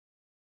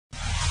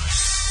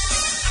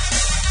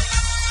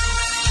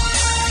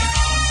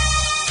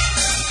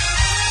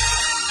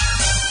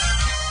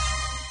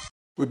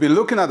We've been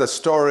looking at the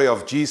story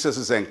of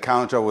Jesus'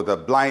 encounter with a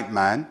blind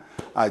man.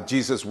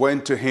 Jesus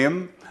went to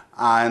him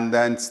and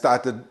then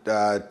started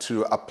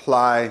to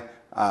apply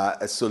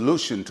a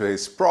solution to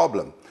his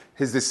problem.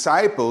 His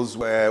disciples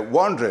were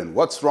wondering,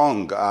 what's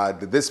wrong?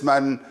 Did this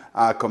man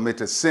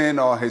commit a sin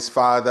or his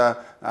father?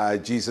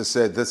 Jesus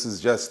said, this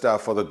is just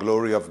for the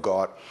glory of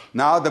God.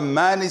 Now the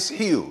man is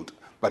healed,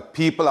 but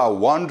people are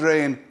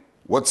wondering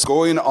what's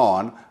going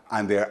on,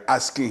 and they're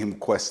asking him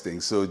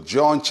questions. So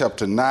John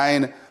chapter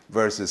 9,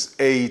 verses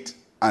 8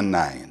 and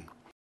 9.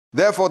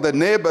 Therefore the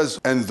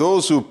neighbors and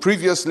those who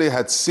previously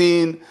had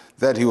seen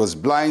that he was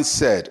blind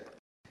said,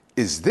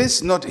 "Is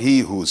this not he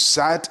who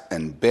sat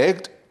and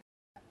begged?"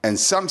 And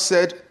some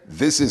said,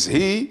 "This is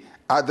he."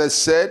 Others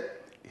said,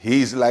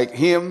 "He's like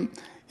him."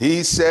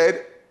 He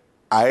said,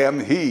 "I am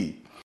he."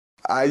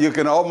 You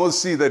can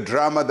almost see the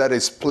drama that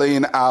is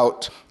playing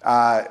out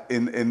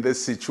in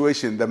this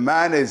situation. The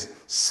man is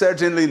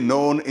certainly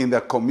known in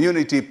the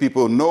community.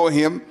 People know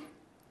him.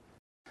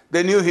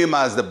 They knew him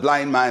as the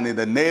blind man in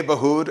the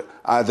neighborhood.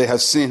 They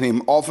have seen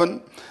him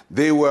often.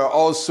 They were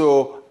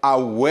also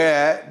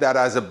aware that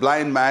as a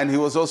blind man, he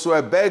was also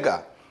a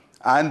beggar.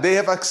 And they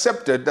have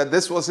accepted that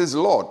this was his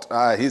lot.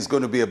 He's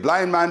going to be a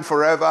blind man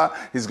forever.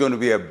 He's going to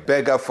be a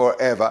beggar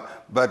forever.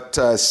 But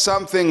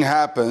something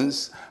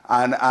happens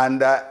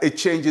and it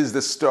changes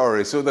the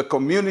story. So the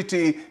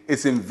community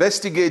is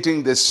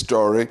investigating this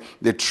story.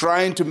 They're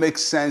trying to make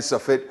sense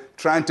of it,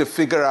 trying to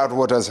figure out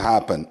what has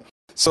happened.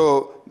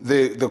 So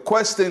the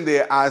question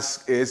they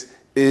ask is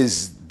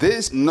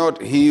this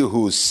not he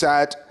who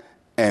sat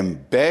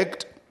and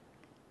begged?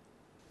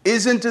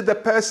 Isn't it the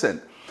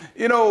person?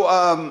 You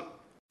know,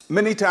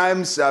 many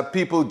times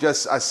people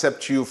just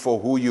accept you for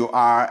who you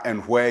are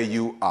and where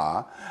you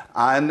are.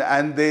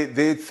 And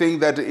they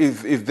think that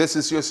if this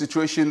is your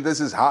situation,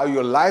 this is how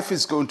your life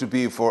is going to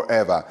be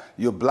forever.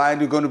 You're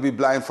blind, you're going to be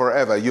blind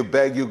forever. You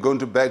beg, you're going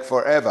to beg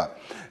forever.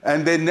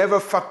 And they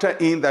never factor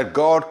in that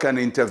God can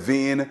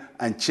intervene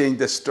and change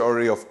the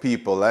story of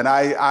people. And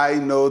I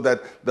know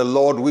that the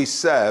Lord we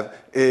serve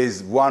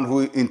is one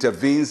who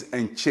intervenes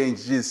and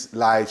changes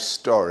life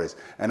stories.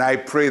 And I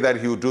pray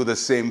that He will do the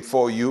same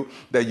for you,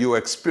 that you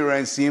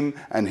experience Him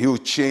and He will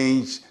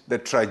change the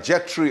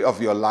trajectory of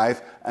your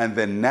life and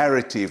the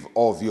narrative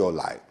of your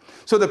life.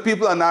 So the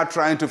people are now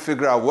trying to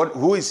figure out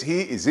who is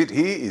he? Is it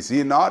he? Is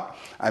he not?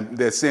 And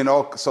they're saying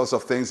all sorts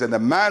of things. And the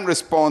man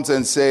responds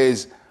and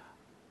says,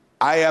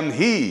 "I am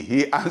he."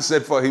 He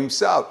answered for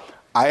himself.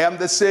 "I am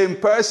the same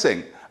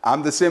person.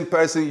 I'm the same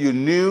person you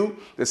knew,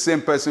 the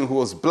same person who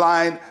was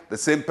blind, the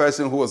same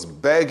person who was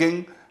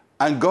begging,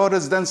 and God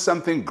has done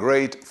something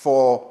great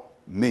for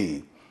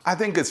me." I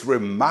think it's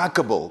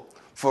remarkable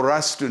for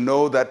us to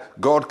know that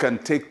God can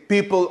take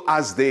people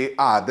as they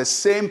are, the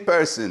same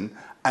person,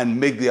 and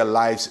make their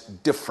lives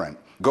different.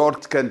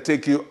 God can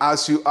take you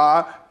as you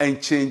are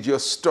and change your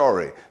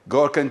story.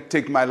 God can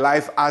take my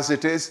life as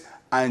it is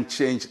and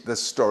change the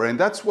story. And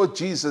that's what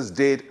Jesus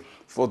did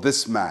for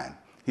this man.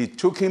 He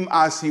took him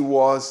as he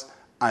was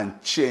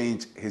and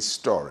changed his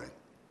story.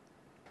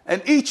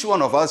 And each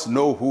one of us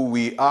know who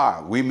we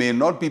are. We may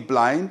not be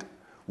blind,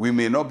 we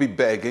may not be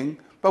begging,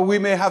 but we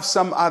may have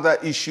some other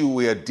issue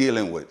we are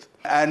dealing with.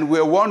 And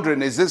we're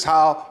wondering, is this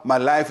how my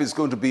life is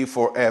going to be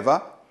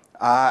forever?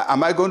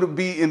 Am I going to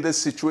be in this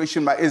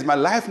situation? Is my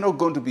life not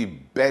going to be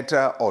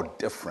better or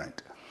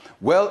different?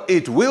 Well,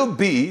 it will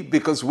be,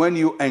 because when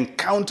you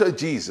encounter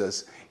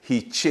Jesus,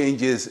 He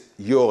changes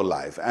your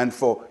life. And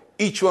for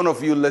each one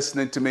of you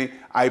listening to me,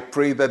 I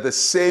pray that the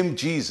same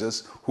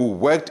Jesus who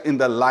worked in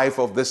the life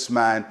of this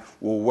man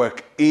will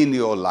work in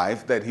your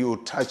life, that He will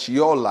touch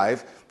your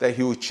life, that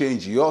He will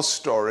change your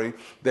story,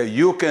 that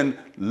you can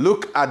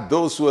look at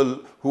those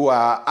who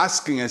are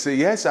asking and say,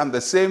 yes, I'm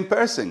the same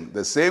person,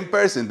 the same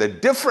person. The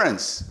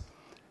difference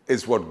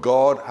is what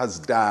God has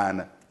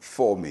done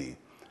for me.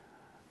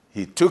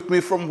 He took me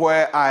from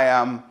where I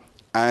am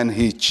and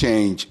He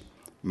changed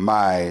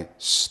my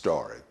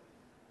story.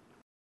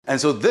 And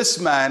so this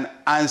man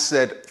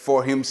answered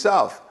for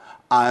himself,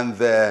 and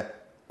the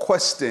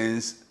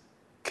questions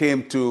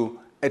came to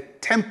a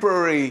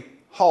temporary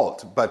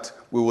halt. But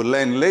we will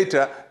learn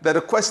later that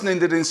the questioning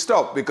didn't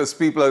stop, because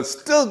people are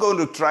still going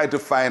to try to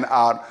find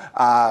out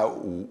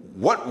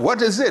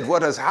what is it,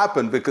 what has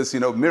happened, because, you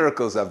know,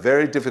 miracles are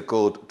very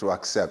difficult to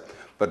accept.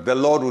 But the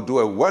Lord will do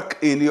a work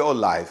in your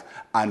life,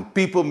 and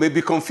people may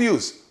be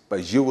confused,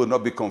 but you will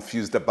not be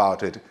confused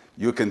about it.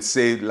 You can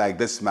say like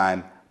this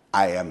man,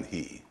 "I am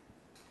he."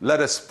 Let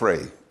us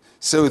pray.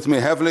 Say with me,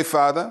 Heavenly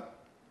Father,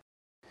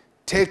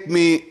 take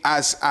me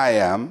as I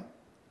am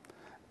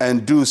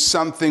and do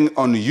something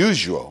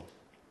unusual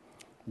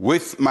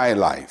with my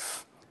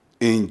life.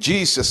 In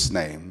Jesus'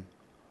 name,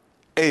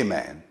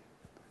 amen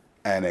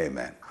and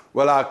amen.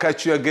 Well, I'll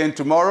catch you again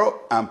tomorrow.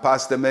 I'm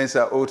Pastor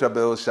Mensa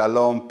Otabil.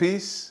 Shalom,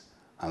 peace,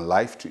 and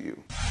life to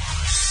you.